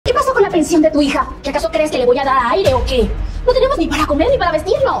pensión de tu hija. ¿Qué acaso crees que le voy a dar aire o qué? No tenemos ni para comer ni para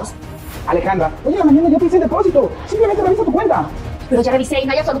vestirnos. Alejandra, hoy en la mañana ya te hice el depósito. Simplemente revisa tu cuenta. Pero ya revisé y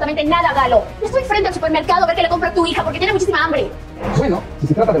no hay absolutamente nada, Galo. Estoy frente al supermercado a ver qué le compra a tu hija porque tiene muchísima hambre. Bueno, si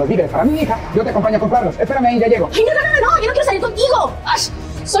se trata de los vídeos para mi hija, yo te acompaño a comprarlos. Espérame ahí, ya llego. Ay, no, yo no quiero salir contigo. Ay,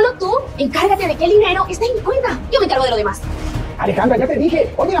 solo tú encárgate de que el dinero esté en mi cuenta. Yo me encargo de lo demás. Alejandra, ya te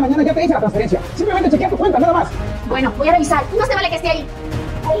dije. Hoy en la mañana ya te hice la transferencia. Simplemente chequea tu cuenta, nada más. Bueno, voy a revisar. No se vale que esté ahí.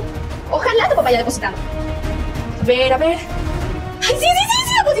 Ay, ojalá tu papá haya depositado. A ver. Ay, sí,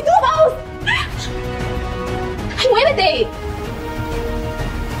 depositó, vamos. Ay, muévete.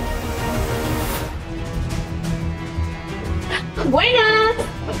 Buenas.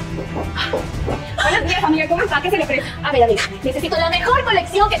 Buenos días, amiga, ¿cómo está? ¿Qué se le ofrece? A ver, amiga, necesito la mejor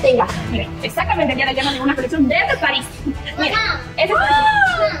colección que tenga. Mire, exactamente, ya le llaman de una colección desde París. Mire, esa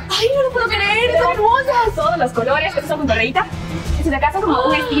Ay, no lo puedo creer, son hermosas. todos los colores, estos son con correíta. Este de acá son como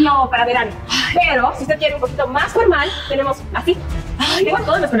un estilo para verano. Pero si usted quiere un poquito más formal, tenemos así. Ay, tenemos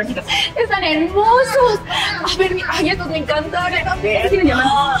todos los colorcitos. Están hermosos. A ver, ay, estos me encantan. Estos tienen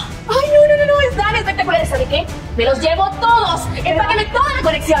diamantes. Ay, no, están espectaculares. ¿Sabe qué? Me los llevo todos. Empáqueme toda la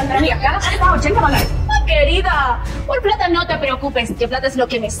colección. Pero amiga, cada cosa está $80. Ay, querida, por plata no te preocupes, que plata es lo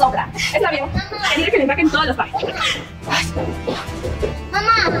que me sobra. Está bien. Quería que le empaquen todos los pares.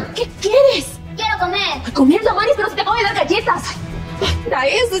 Mamá, ¿Qué quieres? quiero comer. Ay, comer, Damaris, pero si te acabo de dar galletas. Ay, mira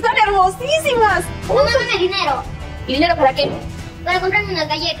eso, están hermosísimas. Mamá, dame dinero ¿Y dinero para qué? para comprarme unas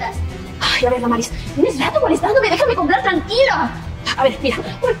galletas. Ay, a ver, Damaris, tienes rato molestándome, déjame comprar tranquila. A ver, mira,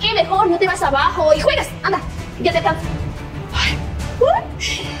 ¿por qué mejor no te vas abajo y juegas? Anda, ya te alcanzo.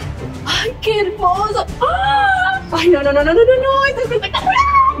 Ay, qué hermoso. Ay, no, esto es espectacular.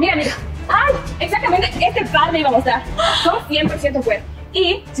 Mira, ay, exactamente este par le iba a mostrar. Son 100% cuero.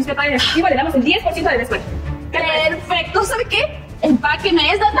 Y si usted paga en efectivo, le damos el 10% de descuento. ¿Qué le parece? Perfecto, ¿sabe qué?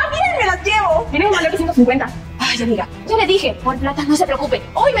 Empáqueme estas, también me las llevo. Tiene un valor de 150. Ay, amiga, ya le dije, por plata no se preocupe.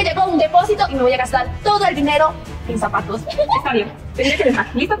 Hoy me llegó un depósito y me voy a gastar todo el dinero en zapatos. Está bien. Tendría que dejar.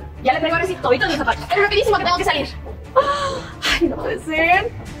 ¿Listo? Ya le traigo ahora sí toditos mis zapatos. Pero rapidísimo que tengo que salir. Ay, no puede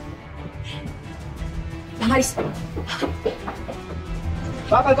ser. Damaris.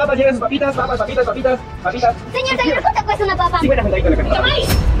 Papas, lleven sus papitas, papitas. Señor, ¿cuánto cuesta una papa? 50 centavitos le cuento. Damaris,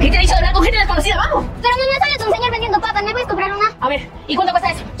 ¿qué te ha dicho de hablar con gente desconocida? Vamos. Pero mamá, sale un señor vendiendo papas. ¿Me puedes comprar una? A ver, ¿y cuánto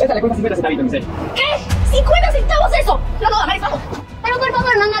cuesta eso? Esta le cuesta 50 centavitos, mi serio. ¿Qué? ¿50 centavos eso? No, Damaris, vamos. Pero por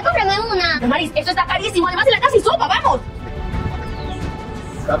favor, mamá, cómprame una. Damaris, esto está carísimo. Además, en la casa hay sopa, vamos.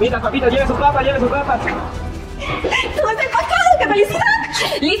 Papitas, lleven sus papas. ¡Todo está empacado! ¡Qué felicidad!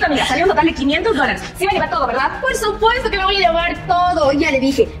 Listo, amiga. Salió un total de $500. Sí va a llevar todo, ¿verdad? Por supuesto que me voy a llevar todo. Ya le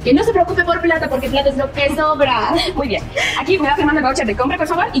dije que no se preocupe por plata porque plata es lo que sobra. Muy bien. Aquí me va firmando el voucher de compra, por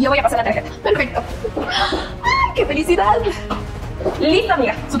favor, y yo voy a pasar la tarjeta. Perfecto. ¡Ay, qué felicidad! Listo,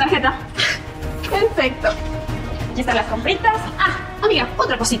 amiga. Su tarjeta. Perfecto. Aquí están las compritas. Amiga,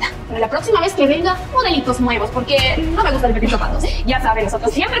 otra cosita. Para la próxima vez que venga, modelitos nuevos porque no me gusta repetir zapatos. Ya sabe,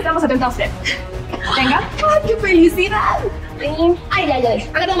 nosotros siempre estamos atentos a usted. Venga. ¡Ay, qué felicidad! Ay,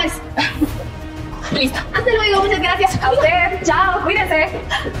 ya. Agarra más. Listo. Hasta luego, muchas gracias. A usted. Chao, cuídense.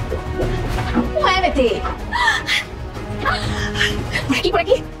 Muévete. Por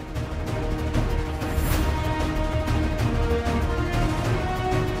aquí.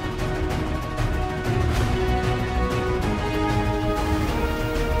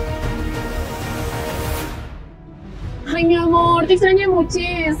 Ay, mi amor, te extrañé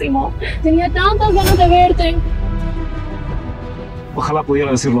muchísimo. Tenía tantas ganas de verte. Ojalá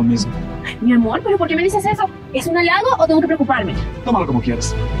pudiera decir lo mismo. Mi amor, ¿pero por qué me dices eso? ¿Es un halago o tengo que preocuparme? Tómalo como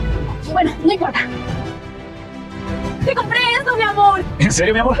quieras. Bueno, no importa. Te compré esto, mi amor. ¿En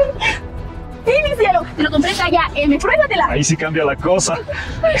serio, mi amor? Sí, mi cielo. Te lo compré talla M. Pruébatela. Ahí sí cambia la cosa.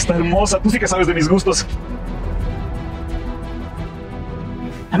 Está hermosa. Tú sí que sabes de mis gustos.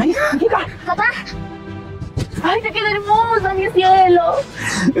 Damaris, hija. Papá, Ay, te queda hermosa, mi cielo.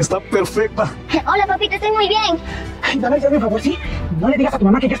 Está perfecta. hola papita, estoy muy bien. Damaris, hazme un favor, ¿sí? No le digas a tu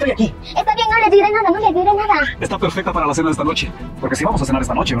mamá que yo estoy aquí. Está bien, no le diré nada. Está perfecta para la cena de esta noche. Porque sí vamos a cenar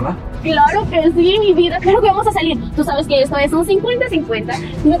esta noche, ¿verdad? Claro que sí, mi vida. Claro que vamos a salir. Tú sabes que esto es un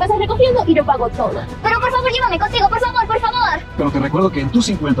 50-50. Tú me pasas recogiendo y yo pago todo. Pero por favor, llévame contigo, por favor. Pero te recuerdo que en tus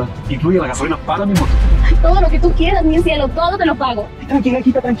 50 incluye la gasolina para mi moto. Ay, todo lo que tú quieras, mi cielo. Todo te lo pago. Tranquila,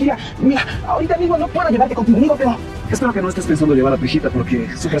 hijita, tranquila. Mira, ahorita mismo no puedo llevarte contigo, pero... Espero que no estés pensando llevar a tu hijita porque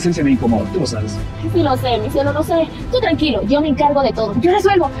su presencia me incomoda. Tú lo sabes. Sí, lo sé, mi cielo, lo sé. Tú tranquilo, yo me encargo de todo. Yo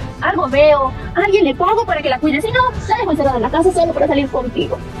resuelvo. Algo veo, a alguien le pago para que la cuide. Si no, la dejo encerrada en la casa solo para salir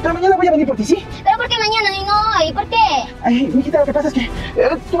contigo. Pero mañana voy a venir por ti, ¿sí? Pero ¿por qué mañana y no hoy? ¿Por qué? Ay, mijita, lo que pasa es que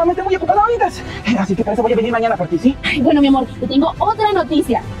tu mamá está muy ocupada ahorita. Así que para eso voy a venir mañana por ti, ¿sí? Ay, bueno, mi amor, te tengo otra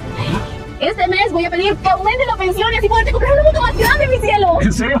noticia. juez, voy a pedir que aumenten la pensión y así poderte comprar una moto más grande, mi cielo.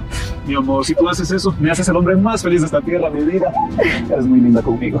 ¿En serio? Mi amor, si tú haces eso, me haces el hombre más feliz de esta tierra, mi vida. Eres muy linda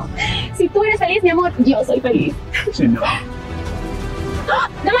conmigo. Si tú eres feliz, mi amor, yo soy feliz. Sí, no. ¡Ah!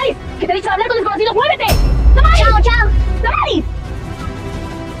 ¡Damaris! ¿Qué te he dicho de hablar con desconocidos? ¡Muévete! ¡Damaris! Chao, chao. ¡Damaris!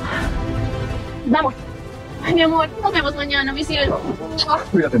 Vamos. Ay, mi amor, nos vemos mañana, mi cielo.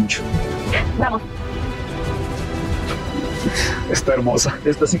 Cuídate mucho. Vamos. Está hermosa.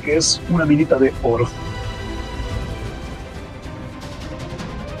 Esta sí que es una minita de oro.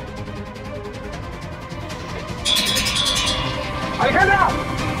 ¡Alejandra!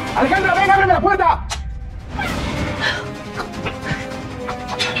 ¡Alejandra, ven, ábreme la puerta!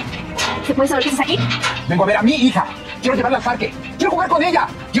 ¿Se puede saber qué haces aquí? Vengo a ver a mi hija. Quiero llevarla al parque. Quiero jugar con ella.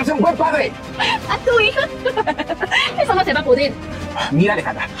 Quiero ser un buen padre. ¿A tu hija? Eso no se va a poder. Mira,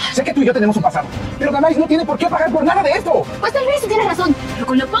 Alejandra, sé que tú y yo tenemos un pasado, pero Damaris no tiene por qué pagar por nada de esto. Pues tal vez tú tienes razón, pero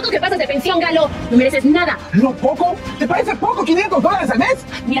con lo poco que pasas de pensión, Galo, no mereces nada. ¿Lo poco? ¿Te parece poco $500 al mes?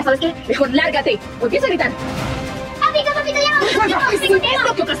 Mira, ¿sabes qué? Mejor lárgate o empieza a gritar. Papito, papito, ya vamos. ¿Es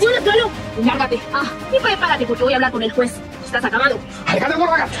lo que ocasionas, Galo? Lárgate. Y prepárate porque voy a hablar con el juez. Estás acabado. Alejandra, no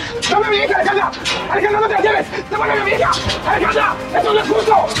lo hagas. ¡Dame a mi hija, Alejandra! ¡Alejandra, no te la lleves! ¡Devuélveme a mi hija! ¡Alejandra! ¡Eso no es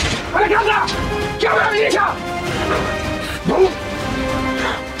justo! ¡Alejandra! ¡Quiero ver a mi hija!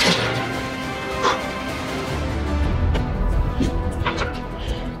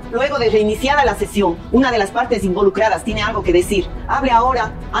 Luego de reiniciada la sesión, una de las partes involucradas tiene algo que decir. Hable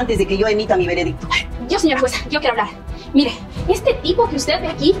ahora, antes de que yo emita mi veredicto. Yo, señora jueza, yo quiero hablar. Mire, este tipo que usted ve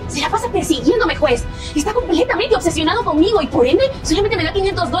aquí se la pasa persiguiéndome, juez. Está completamente obsesionado conmigo y por ende solamente me da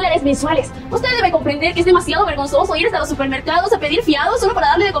 $500 mensuales. Usted debe comprender que es demasiado vergonzoso ir hasta los supermercados a pedir fiado solo para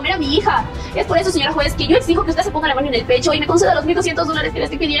darle de comer a mi hija. Es por eso, señora juez, que yo exijo que usted se ponga la mano en el pecho y me conceda los $1,200 que le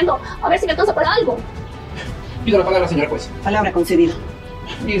estoy pidiendo. A ver si me alcanza para algo. Pido la palabra, señor juez. Palabra concedida.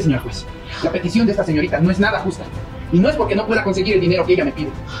 Mire, señor juez, la petición de esta señorita no es nada justa. Y no es porque no pueda conseguir el dinero que ella me pide,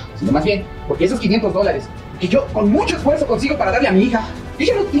 sino más bien porque esos $500 que yo con mucho esfuerzo consigo para darle a mi hija,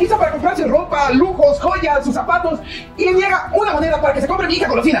 ella lo utiliza para comprarse ropa, lujos, joyas, sus zapatos, y le niega una moneda para que se compre mi hija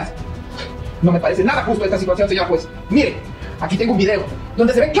golosinas. No me parece nada justo esta situación, señor juez. Mire, aquí tengo un video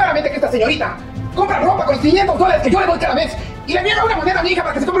donde se ve claramente que esta señorita compra ropa con los $500 que yo le doy cada mes y le niega una moneda a mi hija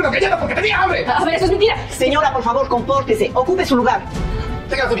para que se compre unas galletas porque tenía hambre. A ver, eso es mentira. Señora, por favor, compórtese. Ocupe su lugar.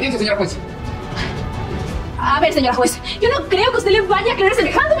 Tenga las evidencias, señor juez. A ver, señora juez, yo no creo que usted le vaya a creer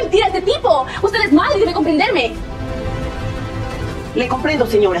semejante mentira a este tipo. Usted es madre y debe comprenderme. Le comprendo,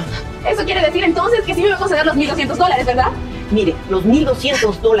 señora. Eso quiere decir entonces que sí me va a conceder los $1,200, ¿verdad? Mire, los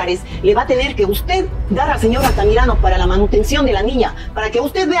 $1,200 le va a tener que usted dar al señor Altamirano para la manutención de la niña, para que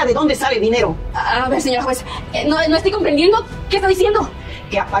usted vea de dónde sale el dinero. A ver, señora juez, no estoy comprendiendo. ¿Qué está diciendo?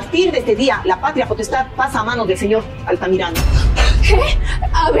 Que a partir de este día, la patria potestad pasa a manos del señor Altamirano. ¿Qué?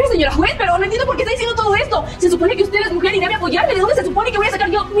 A ver, señora juez, pero no entiendo por qué está diciendo todo esto. Se supone que usted es mujer y debe apoyarme. ¿De dónde se supone que voy a sacar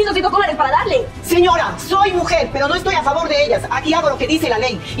yo $1,200 para darle? Señora, soy mujer, pero no estoy a favor de ellas. Aquí hago lo que dice la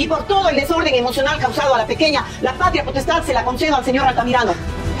ley. Y por todo el desorden emocional causado a la pequeña, la patria potestad se la concedo al señor Altamirano.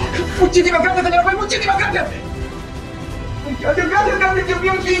 Muchísimas gracias, señor juez, muchísimas gracias. Gracias, Dios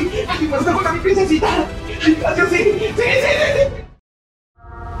mío, sí. Ay, por favor, a mi princesita. Gracias, sí.